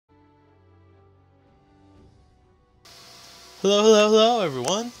Hello, hello, hello,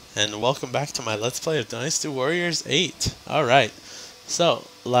 everyone, and welcome back to my Let's Play of Dynasty Warriors 8. Alright, so,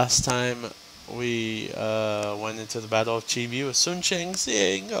 last time we went into the Battle of Chibi with Sun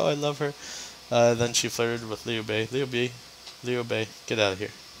Xing. Oh, I love her. Then she flirted with Liu Bei. Liu Bei, get out of here.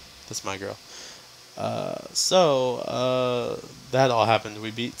 That's my girl. That all happened.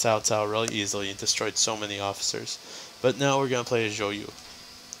 We beat Cao Cao really easily and destroyed so many officers. But now we're going to play as Zhou Yu.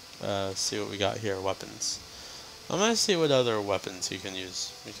 See what we got here, weapons. I'm gonna see what other weapons he can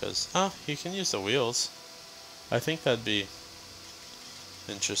use, because, he can use the wheels. I think that'd be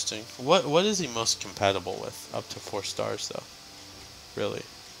interesting. What is he most compatible with? Up to 4 stars, though. Really.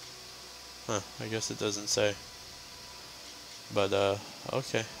 I guess it doesn't say. But,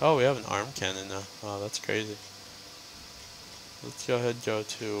 okay. Oh, we have an arm cannon now. Oh, that's crazy. Let's go ahead and go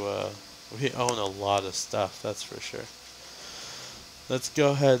to, we own a lot of stuff, that's for sure. Let's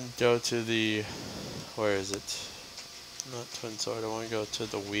go ahead and go to the, where is it? Not twin sword, I want to go to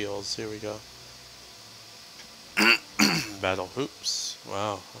the wheels. Here we go. Battle hoops.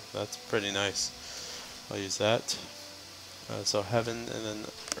 Wow, that's pretty nice. I'll use that. So heaven and then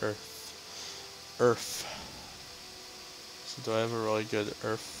earth. Earth. So do I have a really good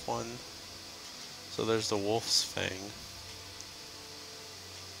earth one? So there's the wolf's fang.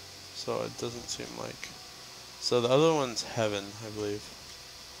 So it doesn't seem like. So the other one's heaven, I believe.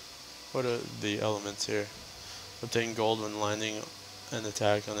 What are the elements here? Obtain gold when landing an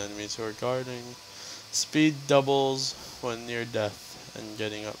attack on enemies who are guarding. Speed doubles when near death and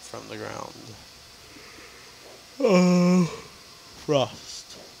getting up from the ground. Oh,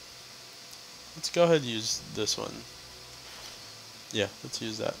 frost. Let's go ahead and use this one. Yeah, let's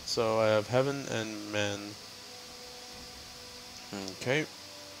use that. So I have heaven and men. Okay.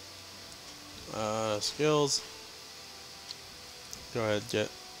 Skills. Go ahead,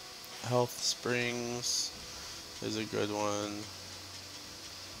 get health springs. Is a good one.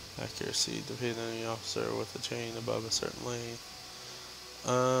 Accuracy, defeat enemy officer with a chain above a certain length.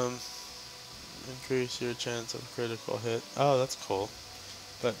 Increase your chance of critical hit. Oh, that's cool.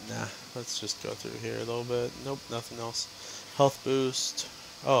 But nah, let's just go through here a little bit. Nope, nothing else. Health boost.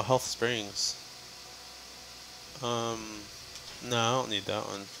 Oh, health springs. No, I don't need that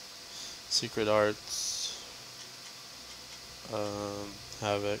one. Secret arts.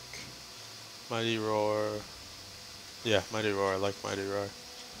 Havoc. Mighty roar. Yeah, Mighty Roar, I like Mighty Roar.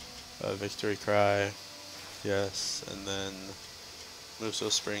 Victory Cry, yes, and then Muso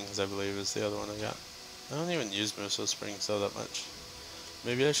Springs, I believe, is the other one I got. I don't even use Muso Springs so that much.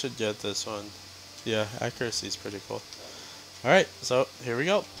 Maybe I should get this one. Yeah, accuracy is pretty cool. Alright, so here we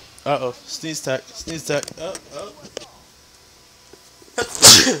go. Uh-oh, sneeze tech, sneeze tech. Oh.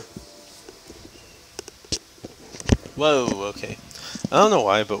 Whoa, okay. I don't know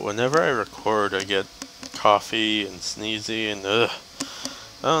why, but whenever I record, I get coffee and sneezy and ugh.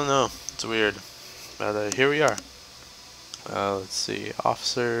 I don't know. It's weird. But here we are. Let's see.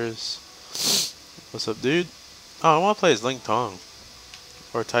 Officers. What's up, dude? Oh, I want to play as Ling Tong.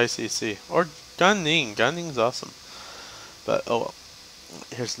 Or Tai CC. Or Gan Ning. Gan Ning's awesome. But, oh well.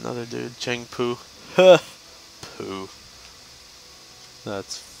 Here's another dude. Cheng Pu. Poo.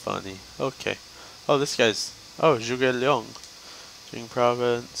 That's funny. Okay. Oh, this guy's... Oh, Zhuge Liang. Jing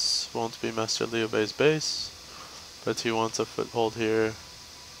Province. Won't be Master Liu Bei's base. But he wants a foothold here.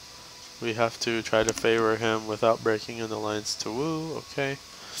 We have to try to favor him without breaking an alliance to Wu. Okay.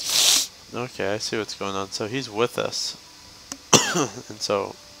 Okay, I see what's going on. So he's with us. And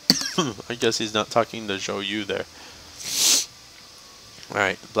so, I guess he's not talking to Zhou Yu there.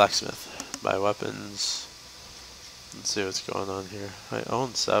 Alright, blacksmith. Buy weapons. Let's see what's going on here. I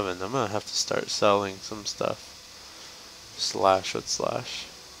own 7. I'm gonna have to start selling some stuff. Slash with slash.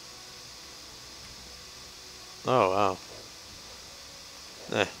 Oh, wow.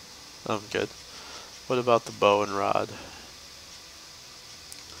 I'm good. What about the bow and rod?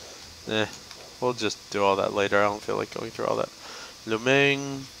 We'll just do all that later. I don't feel like going through all that.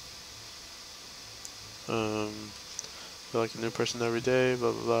 Meng. Feel like a new person every day.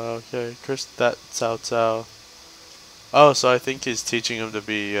 Blah blah blah. Okay, curse that Cao Cao. Oh, so I think he's teaching him to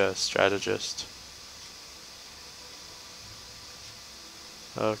be a strategist.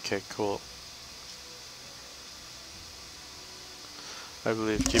 Okay, cool. I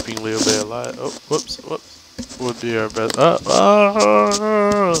believe keeping Liu Bei alive. Oh, whoops. Would be our best.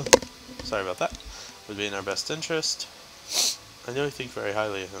 Sorry about that. Would be in our best interest. I really think very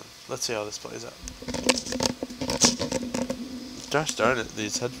highly of him. Let's see how this plays out. Gosh darn it,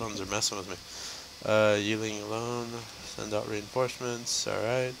 these headphones are messing with me. Yiling alone. Send out reinforcements.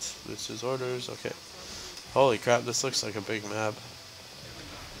 Alright. Loose his orders. Okay. Holy crap, this looks like a big map.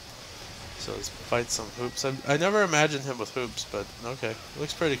 So let's fight some hoops. I never imagined him with hoops, but okay.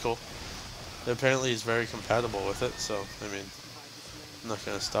 Looks pretty cool. Apparently he's very compatible with it, so, I mean, I'm not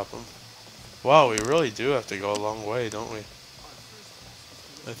going to stop him. Wow, we really do have to go a long way, don't we?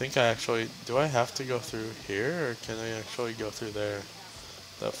 I think I actually... Do I have to go through here, or can I actually go through there?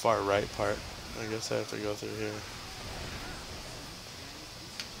 That far right part. I guess I have to go through here.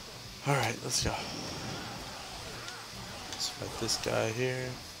 Alright, let's go. Let's fight this guy here.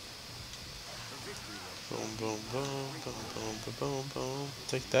 Boom, boom, boom, boom, boom, boom, boom, boom.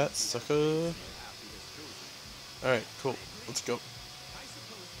 Take that, sucker. Alright, cool. Let's go.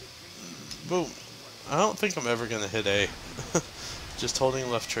 Boom. I don't think I'm ever gonna hit A. Just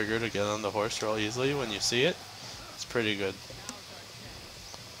holding left trigger to get on the horse real easily when you see it. It's pretty good.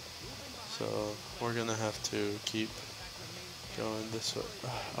 So, we're gonna have to keep going this way.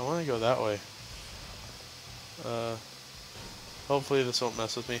 I wanna go that way. Hopefully this won't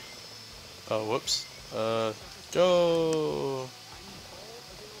mess with me. Oh, whoops. Go!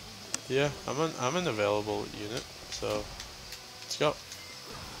 Yeah, I'm an available unit, so let's go.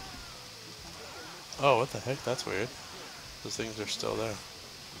 Oh, what the heck? That's weird. Those things are still there.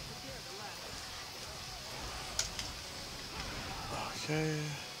 Okay.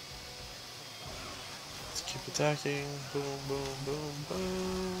 Let's keep attacking. Boom, boom, boom,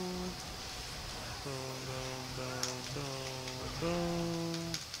 boom. Boom, boom, boom, boom,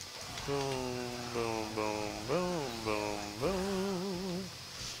 boom. Boom, boom, boom, boom, boom, boom.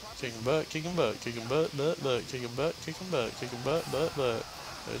 Kicking butt, kicking butt, kicking butt, butt, kicking butt, kicking butt, kicking butt, butt.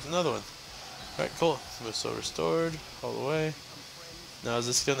 There's another one. Alright, cool. So restored all the way. Now is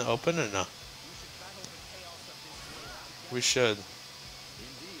this gonna open or no? We should.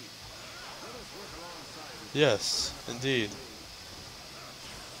 Yes, indeed.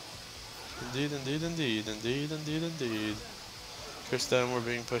 Indeed, indeed, indeed, indeed, indeed, indeed. Kristen, we're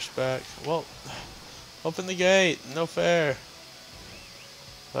being pushed back. Well, open the gate. No fair.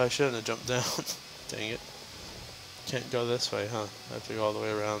 Oh, I shouldn't have jumped down. Dang it. Can't go this way, huh? I have to go all the way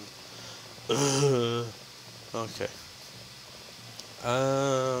around. Okay.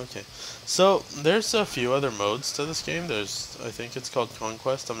 Okay. So, there's a few other modes to this game. There's, I think it's called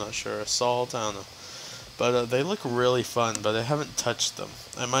Conquest. I'm not sure. Assault, I don't know. But they look really fun, but I haven't touched them.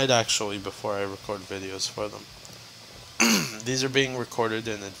 I might actually before I record videos for them. These are being recorded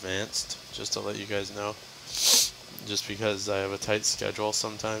in advance, just to let you guys know. Just because I have a tight schedule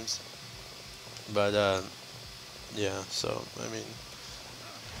sometimes. But, yeah, so, I mean,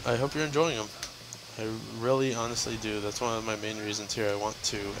 I hope you're enjoying them. I really, honestly do. That's one of my main reasons here. I want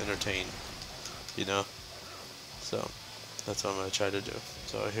to entertain, you know? So, that's what I'm going to try to do.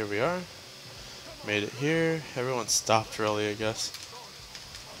 So, here we are. Made it here. Everyone stopped, really, I guess.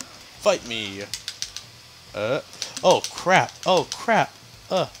 Fight me! Oh, crap! Oh, crap!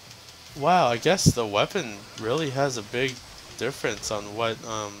 Wow, I guess the weapon really has a big difference on what,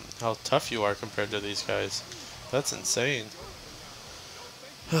 how tough you are compared to these guys. That's insane.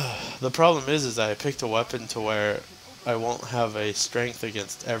 The problem is I picked a weapon to where I won't have a strength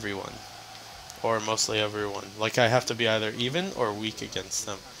against everyone. Or mostly everyone. Like, I have to be either even or weak against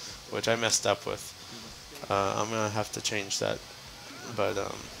them. Which I messed up with. I'm gonna have to change that. But,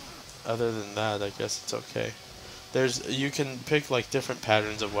 other than that, I guess it's okay. You can pick, like, different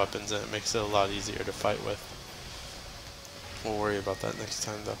patterns of weapons, and it makes it a lot easier to fight with. We'll worry about that next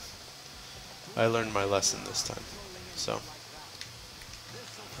time, though. I learned my lesson this time. So.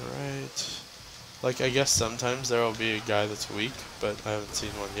 Alright. Like, I guess sometimes there will be a guy that's weak, but I haven't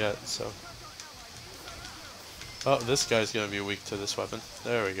seen one yet, so. Oh, this guy's gonna be weak to this weapon.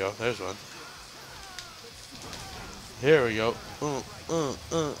 There we go. There's one. Here we go.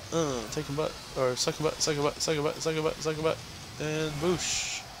 Take a butt. Or suck a butt, suck a butt, suck a butt, suck a butt, suck a butt. And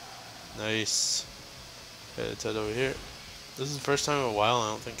boosh. Nice. Okay, let's head over here. This is the first time in a while I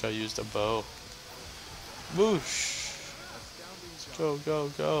don't think I used a bow. Boosh. Go, go,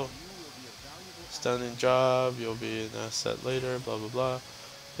 go. Stunning job. You'll be an asset later. Blah, blah, blah.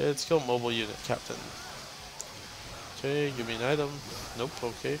 Okay, let's go mobile unit captain. Okay, give me an item. Nope,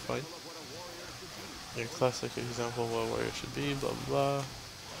 okay, fine. Your classic example of what a warrior should be, blah blah blah.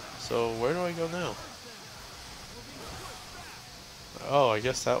 So, where do I go now? Oh, I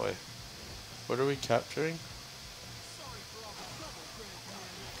guess that way. What are we capturing?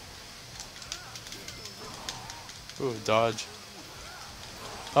 Ooh, dodge.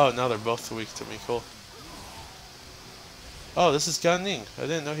 Oh, now they're both weak to me, cool. Oh, this is Ning. I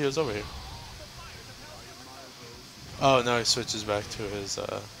didn't know he was over here. Oh, now he switches back to his,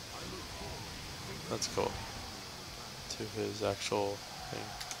 that's cool. To his actual thing.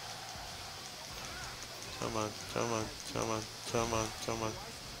 Come on, come on, come on, come on, come on.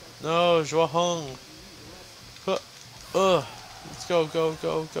 No, Zhuo. Let's go, go,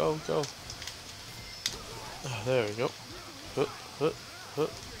 go, go, go. There we go. Huh, huh, huh,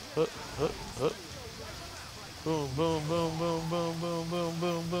 huh, huh, huh. Boom, boom, boom, boom, boom, boom, boom,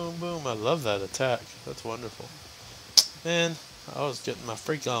 boom, boom, boom. I love that attack. That's wonderful. Man, I was getting my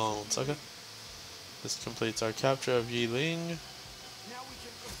freak on, sucker. This completes our capture of Ling.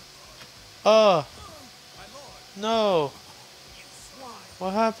 Oh! No!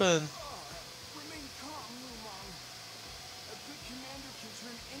 What happened?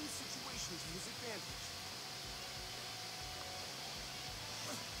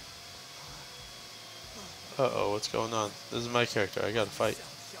 Uh-oh, what's going on? This is my character, I gotta fight.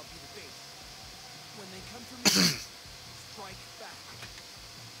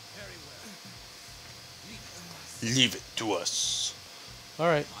 Leave it to us.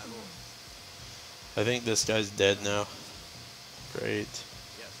 Alright. I think this guy's dead now. Great.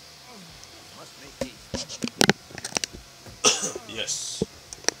 Yes.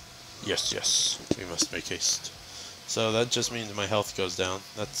 Yes, yes. We must make haste. So that just means my health goes down.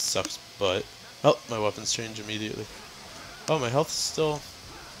 That sucks, but... Oh, my weapons change immediately. Oh, my health is still...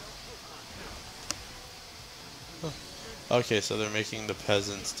 Huh. Okay, so they're making the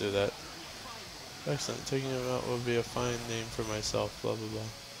peasants do that. Excellent. Taking him out would be a fine name for myself, blah blah blah.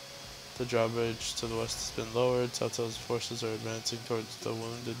 The drawbridge to the west has been lowered. Cao Cao's forces are advancing towards the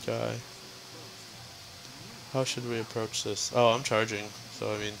wounded guy. How should we approach this? Oh, I'm charging,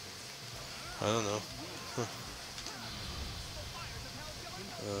 so I mean, I don't know.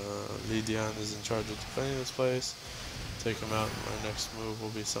 Dian is in charge of defending this place. Take him out, and our next move will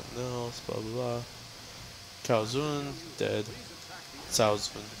be something else, blah blah blah. Cao Zun, dead. Cao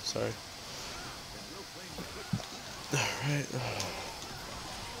Zun, sorry. Alright.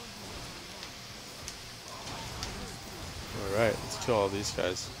 Alright, let's kill all these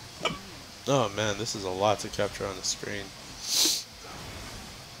guys. Oh man, this is a lot to capture on the screen.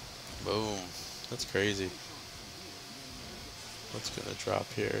 Boom. That's crazy. What's gonna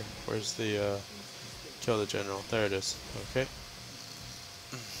drop here? Where's the, kill the general? There it is. Okay.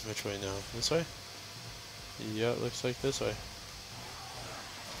 Which way now? This way? Yeah, it looks like this way.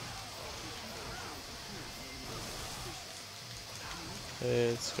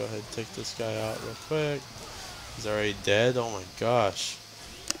 Okay, let's go ahead and take this guy out real quick. He's already dead? Oh my gosh.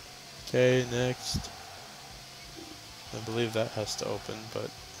 Okay, next. I believe that has to open, but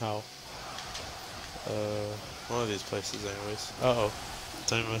how? One of these places anyways. Uh-oh.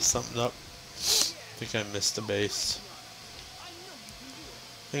 Did I mess something up? I think I missed a base.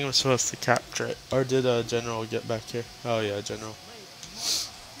 I think I'm supposed to capture it. Or did General get back here? Oh yeah, General.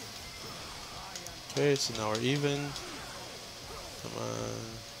 Okay, so now we're even. Come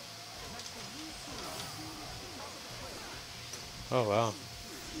on. Oh wow.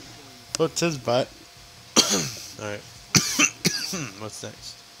 What's his butt? Alright. What's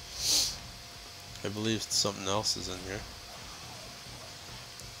next? I believe something else is in here.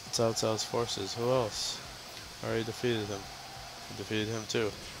 Cao Cao's forces. Who else? I already defeated him. I defeated him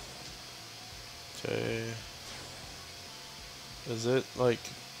too. Okay. Is it like...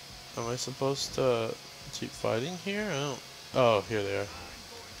 Am I supposed to keep fighting here? I don't... Oh, here they are.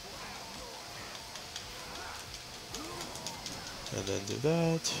 And then do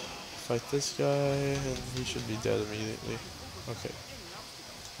that. Fight this guy, and he should be dead immediately. Okay.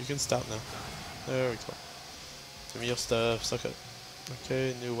 You can stop now. There we go. Give me your stuff, suck it.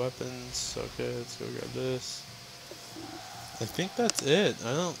 Okay, new weapons. Okay, let's go grab this. I think that's it.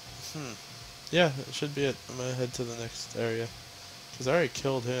 I don't... Yeah, it should be it. I'm gonna head to the next area. Because I already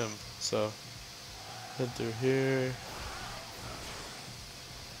killed him, so... Head through here.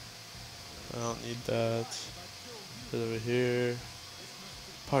 I don't need that. Head over here.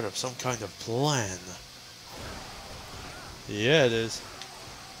 Part of some kind of plan. Yeah, it is.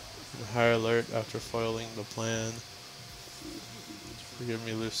 Higher alert after foiling the plan. Forgive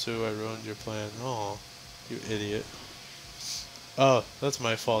me, Lusu, I ruined your plan. Aw, you idiot. Oh, that's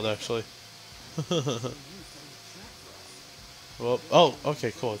my fault, actually. Well, oh,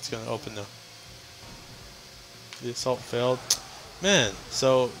 okay, cool. It's gonna open now. The assault failed. Man,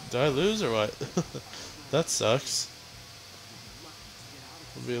 so, did I lose or what? That sucks.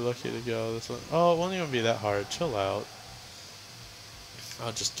 We'll be lucky to go this one. Oh, it won't even be that hard. Chill out.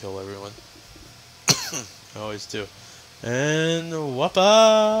 I'll just kill everyone. I always do. And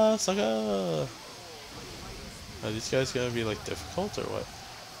wappa saga. Are these guys gonna be like difficult or what?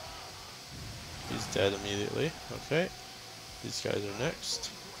 He's dead immediately. Okay. These guys are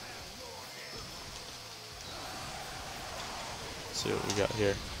next. Let's see what we got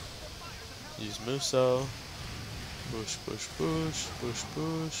here. Use Muso. Boosh, boosh, boosh, boosh,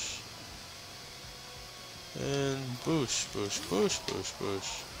 boosh. And boosh, boosh, boosh, boosh,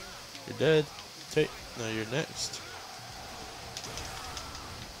 boosh. You're dead. Okay, now you're next.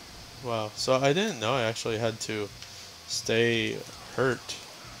 Wow, so I didn't know I actually had to stay hurt.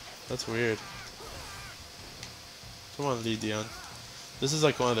 That's weird. Come on, Dian. This is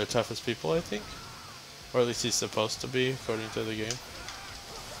like one of their toughest people, I think. Or at least he's supposed to be, according to the game.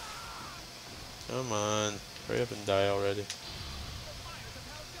 Come on. Hurry up and die already.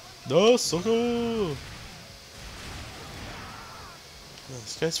 No, sucker!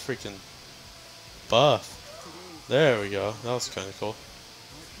 This guy's freaking buff. There we go. That was kind of cool.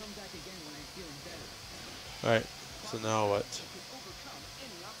 Alright, so now what?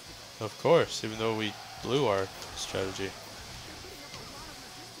 Of course, even though we blew our strategy.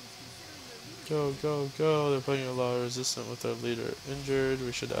 Go, go, go. They're putting a lot of resistance with their leader injured.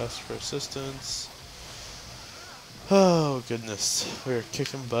 We should ask for assistance. Oh, goodness. We're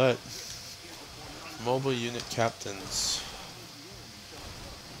kicking butt. Mobile unit captains.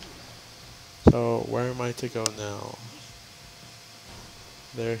 So, where am I to go now?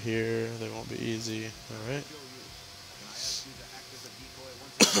 They're here. They won't be easy. Alright.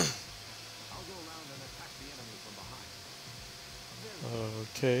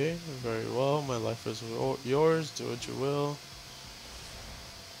 Okay, very well. My life is yours. Do what you will.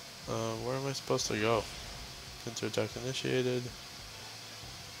 Where am I supposed to go? Counterattack initiated.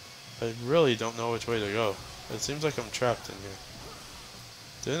 I really don't know which way to go. It seems like I'm trapped in here.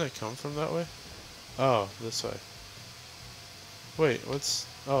 Didn't I come from that way? Oh, this way. Wait, what's...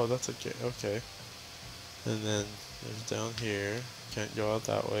 Oh, that's okay. Okay. And then there's down here. Can't go out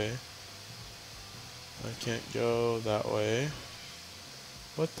that way. I can't go that way.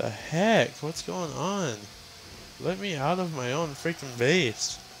 What the heck? What's going on? Let me out of my own freaking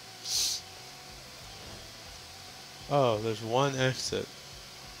base. Oh, there's one exit.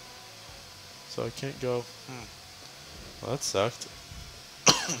 So I can't go... Well, that sucked.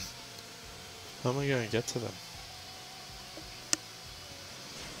 How am I gonna get to them?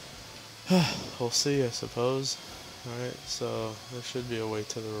 We'll see, I suppose. Alright, so there should be a way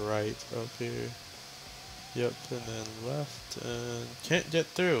to the right up here. Yep, and then left, and can't get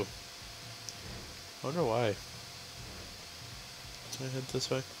through. I wonder why. Can I head this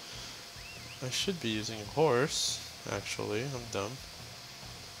way? I should be using a horse, actually. I'm dumb.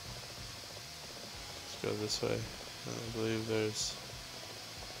 Let's go this way. And I believe there's...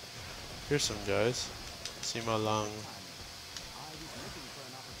 Here's some guys. Sima Lang.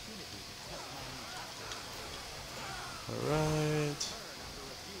 Alright.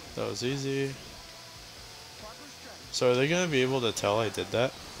 That was easy. So are they gonna be able to tell I did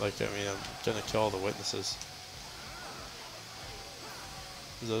that? Like, I mean, I'm gonna kill all the witnesses.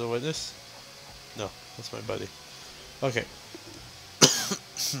 Is that a witness? No, that's my buddy. Okay.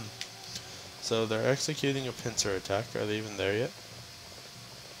 So they're executing a pincer attack. Are they even there yet?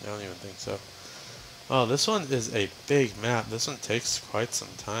 I don't even think so. Oh, this one is a big map. This one takes quite some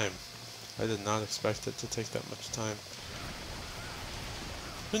time. I did not expect it to take that much time.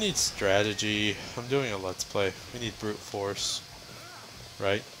 We need strategy. I'm doing a let's play. We need brute force.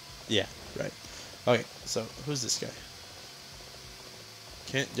 Right? Yeah, right. Okay, so who's this guy?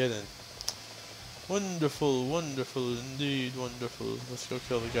 Can't get in. Wonderful, wonderful, indeed wonderful. Let's go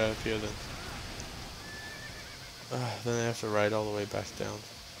kill the guy up here then. Then I have to ride all the way back down.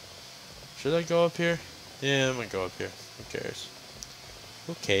 Should I go up here? Yeah, I'm gonna go up here. Who cares?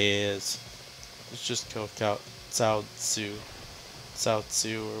 Who cares? Let's just kill Cao Tzu. Cao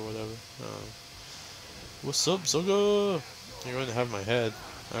Tzu or whatever. What's up, Zoga? You're going to have my head.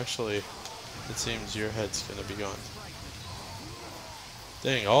 Actually, it seems your head's gonna be gone.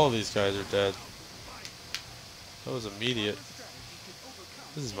 Dang, all of these guys are dead. That was immediate.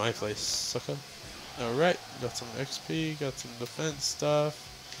 This is my place, sucker. Alright, got some XP, got some defense stuff.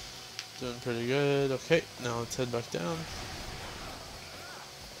 Doing pretty good. Okay, now let's head back down.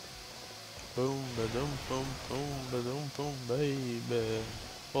 Boom, ba-dum, boom, boom, ba-dum, boom, baby.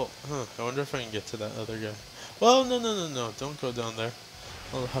 Well, I wonder if I can get to that other guy. Well, no, don't go down there.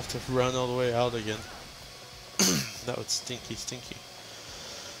 I'll have to run all the way out again. That was stinky.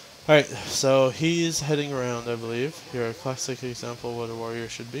 Alright, so he's heading around, I believe. You're a classic example of what a warrior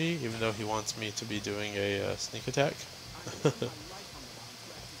should be, even though he wants me to be doing a sneak attack.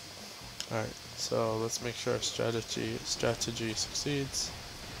 Alright, so let's make sure our strategy succeeds.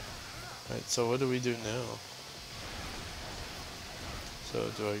 Alright, so what do we do now? So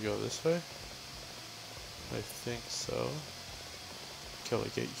do I go this way? I think so. Kill a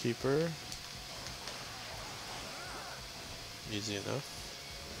gatekeeper. Easy enough.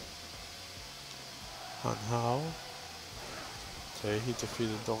 Han Hao. Okay, he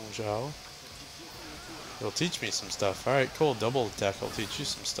defeated Dong Zhao. He'll teach me some stuff. Alright, cool. Double attack. I'll teach you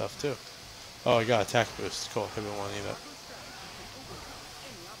some stuff too. Oh, I got attack boost. Cool. I've been wanting that.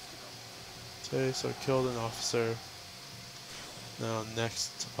 Okay, so I killed an officer. Now,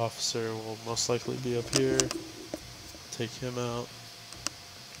 next officer will most likely be up here. Take him out.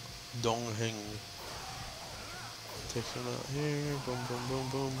 Dong Heng. Take him out here. Boom, boom, boom,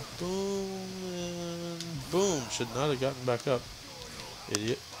 boom, boom, and boom. Should not have gotten back up.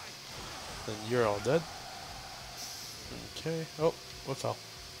 Idiot. Then you're all dead. Okay. Oh, what fell?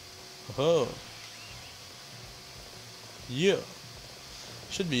 Oh. Yeah.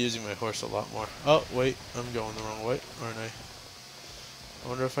 Should be using my horse a lot more. Oh, wait. I'm going the wrong way, aren't I? I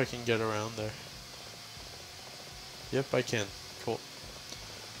wonder if I can get around there. Yep, I can. Cool.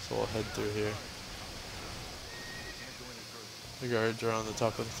 So we'll head through here. The guards are on the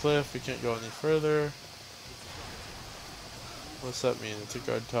top of the cliff. We can't go any further. What's that mean? It's a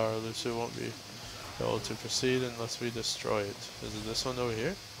guard tower. Lucy won't be able to proceed unless we destroy it. Is it this one over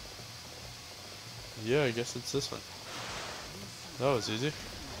here? Yeah, I guess it's this one. That was easy.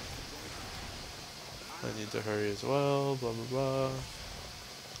 I need to hurry as well. Blah blah blah.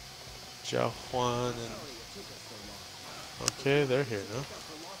 Jiao Huan and... Okay, they're here now.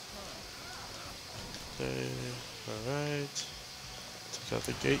 Okay, alright. Took out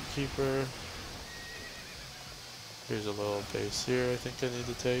the gatekeeper. Here's a little base here I think I need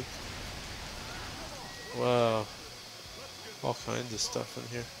to take. Wow. All kinds of stuff in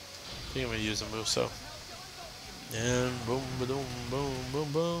here. I think I'm gonna use a move so. And boom ba boom boom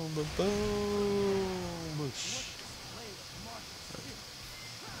boom boom boom boom boosh.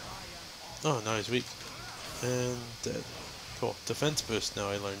 Oh, now he's weak. And dead. Cool. Defense boost now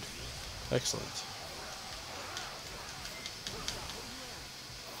I learned. Excellent.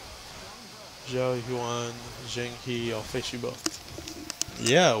 Zhao Yuan, Zhang He, I'll face you both.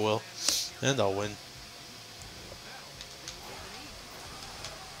 Yeah, I will. And I'll win.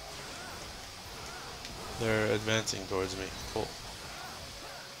 They're advancing towards me. Cool.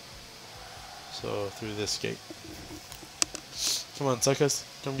 So, through this gate. Come on, suckers.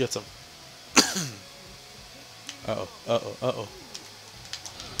 Come get some. Uh-oh, uh-oh, uh-oh.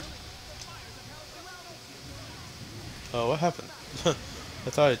 Oh, what happened? I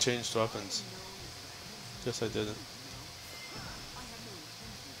thought I changed weapons. Guess I didn't.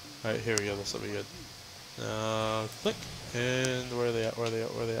 Alright, here we go. This will be good. Now, click. And where are they at? Where are they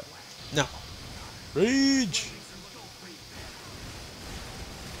at? Where are they at? Now! Rage!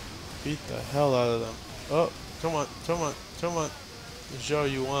 Beat the hell out of them. Oh, come on, come on, come on.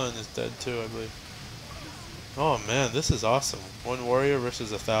 Zhao Yuan is dead too, I believe. Oh man, this is awesome. 1 warrior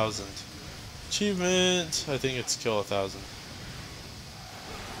versus 1,000. Achievement! I think it's kill 1,000.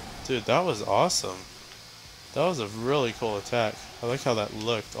 Dude, that was awesome. That was a really cool attack. I like how that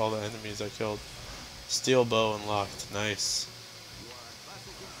looked, all the enemies I killed. Steel bow unlocked. Nice.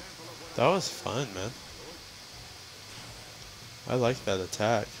 That was fun, man. I like that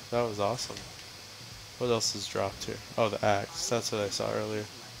attack. That was awesome. What else is dropped here? Oh, the axe. That's what I saw earlier.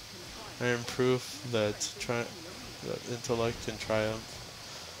 Iron proof that intellect can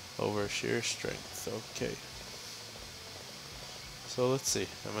triumph over sheer strength. Okay. So let's see.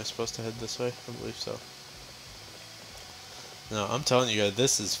 Am I supposed to head this way? I believe so. No, I'm telling you guys,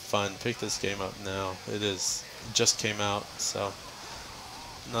 this is fun. Pick this game up now. It is. It just came out, so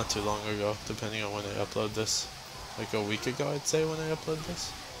not too long ago, depending on when I upload this. Like a week ago, I'd say, when I upload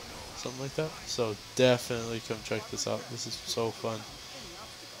this. Something like that. So definitely come check this out. This is so fun.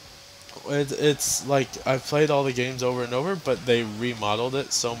 It's like, I've played all the games over and over, but they remodeled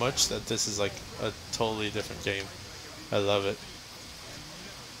it so much that this is like a totally different game. I love it.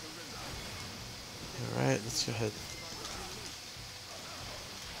 Alright, let's go ahead.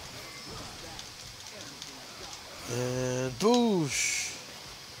 And boosh!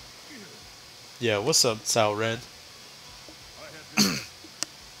 Yeah, what's up, Cao Ren?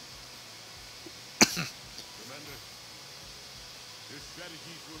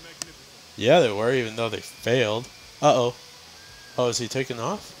 Yeah, they were, even though they failed. Uh-oh. Oh, is he taking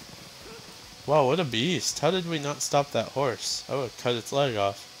off? Wow, what a beast. How did we not stop that horse? I would have cut its leg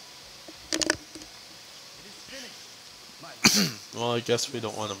off. Well, I guess we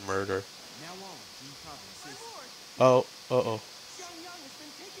don't want to murder. Oh, uh-oh.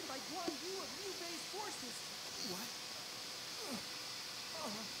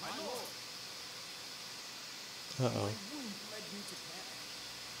 Uh-oh.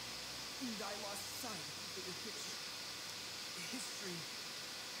 I lost sight of the bigger picture. History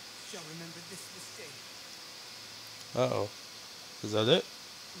shall remember this mistake. Uh-oh. Is that it?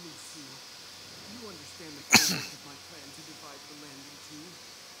 Lucy, You understand the framework of my plan to divide the land in two?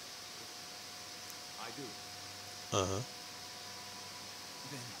 I do. Uh-huh.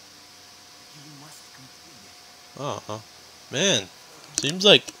 Then you must complete it. Uh-huh. Man, seems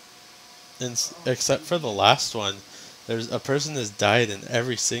like, except for the last one, there's a person has died in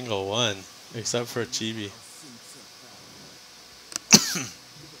every single one, except for Chibi.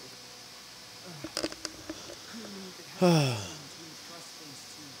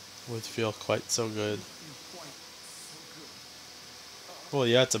 Would feel quite so good. Well,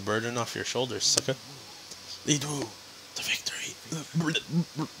 yeah, it's a burden off your shoulders, sucker. Lead Wu to victory.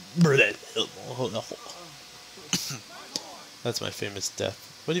 That's my famous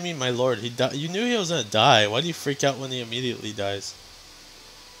death. What do you mean, my lord? He died. You knew he was gonna die. Why do you freak out when he immediately dies?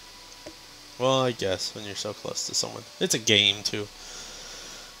 Well, I guess when you're so close to someone. It's a game, too.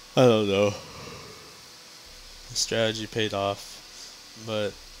 I don't know. The strategy paid off,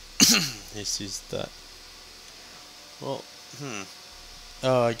 but he sees that. Well,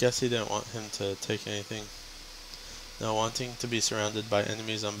 Oh, I guess he didn't want him to take anything. Now, wanting to be surrounded by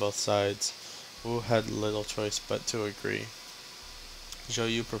enemies on both sides, Wu had little choice but to agree.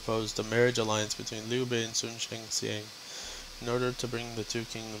 Zhao Yun proposed a marriage alliance between Liu Bei and Sun Shengxiang in order to bring the two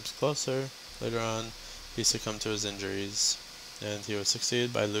kingdoms closer. Later on, he succumbed to his injuries, and he was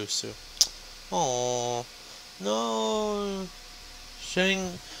succeeded by Lu Su. Oh no!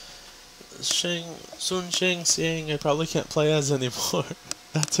 Sun Shengxiang, I probably can't play as anymore.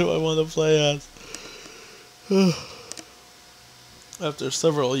 That's who I want to play as. After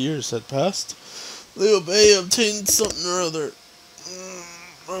several years had passed, Liu Bei obtained something or other.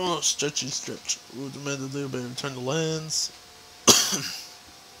 Oh, stretchy stretch. Wu demanded Liu Bei return the lands.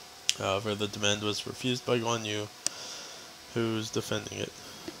 However, the demand was refused by Guan Yu, who's defending it.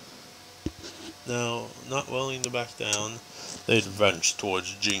 Now, not willing to back down, they advanced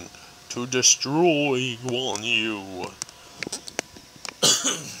towards Jing to destroy Guan Yu.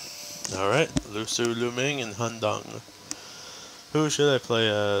 Alright, Lu Su, Lu Ming, and Han Dong. Who should I play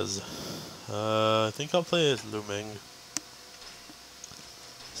as? I think I'll play as Lu Ming.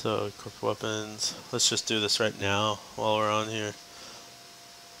 So, equip weapons. Let's just do this right now while we're on here.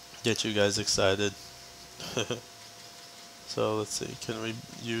 Get you guys excited. So, let's see. Can we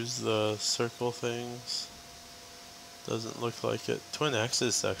use the circle things? Doesn't look like it. Twin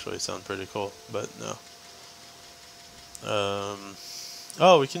axes actually sound pretty cool, but no.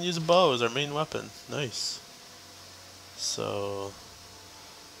 Oh, we can use a bow as our main weapon. Nice. So,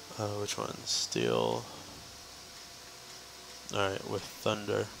 which one? Steel. Alright, with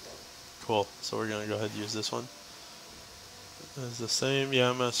thunder. Cool. So we're gonna go ahead and use this one. It's the same. Yeah,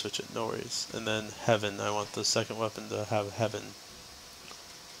 I'm gonna switch it. No worries. And then heaven. I want the second weapon to have heaven.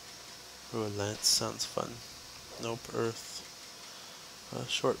 Ooh, lance sounds fun. Nope. Earth.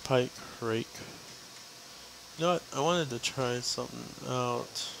 Short pike. Rake. You know what? I wanted to try something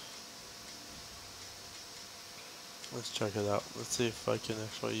out. Let's check it out. Let's see if I can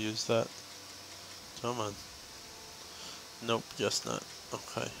actually use that. Come on. Nope, guess not.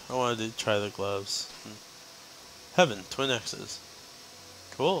 Okay, I wanted to try the gloves. Heaven, twin axes.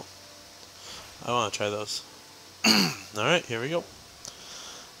 Cool. I want to try those. Alright, here we go.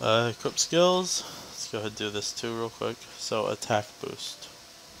 Equip skills. Let's go ahead and do this too real quick. So, attack boost.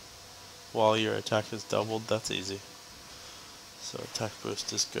 While your attack is doubled, that's easy. So, attack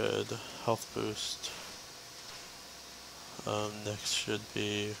boost is good. Health boost. Next should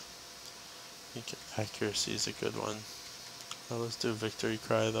be, I think accuracy is a good one. Let's do victory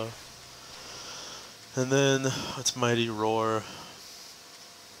cry though. And then it's mighty roar.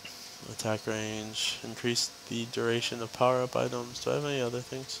 Attack range. Increase the duration of power up items. Do I have any other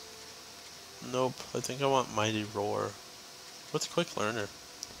things? Nope. I think I want mighty roar. What's quick learner?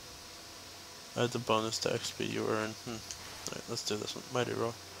 Add the bonus to XP you earn. Alright, let's do this one. Mighty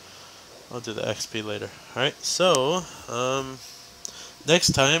roar. I'll do the XP later. Alright, so,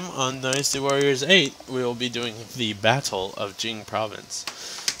 next time on Dynasty Warriors 8, we will be doing the Battle of Jing Province.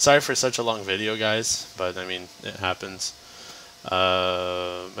 Sorry for such a long video, guys, but I mean, it happens.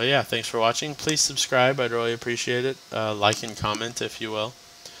 But yeah, thanks for watching. Please subscribe, I'd really appreciate it. Like and comment if you will.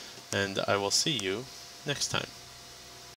 And I will see you next time.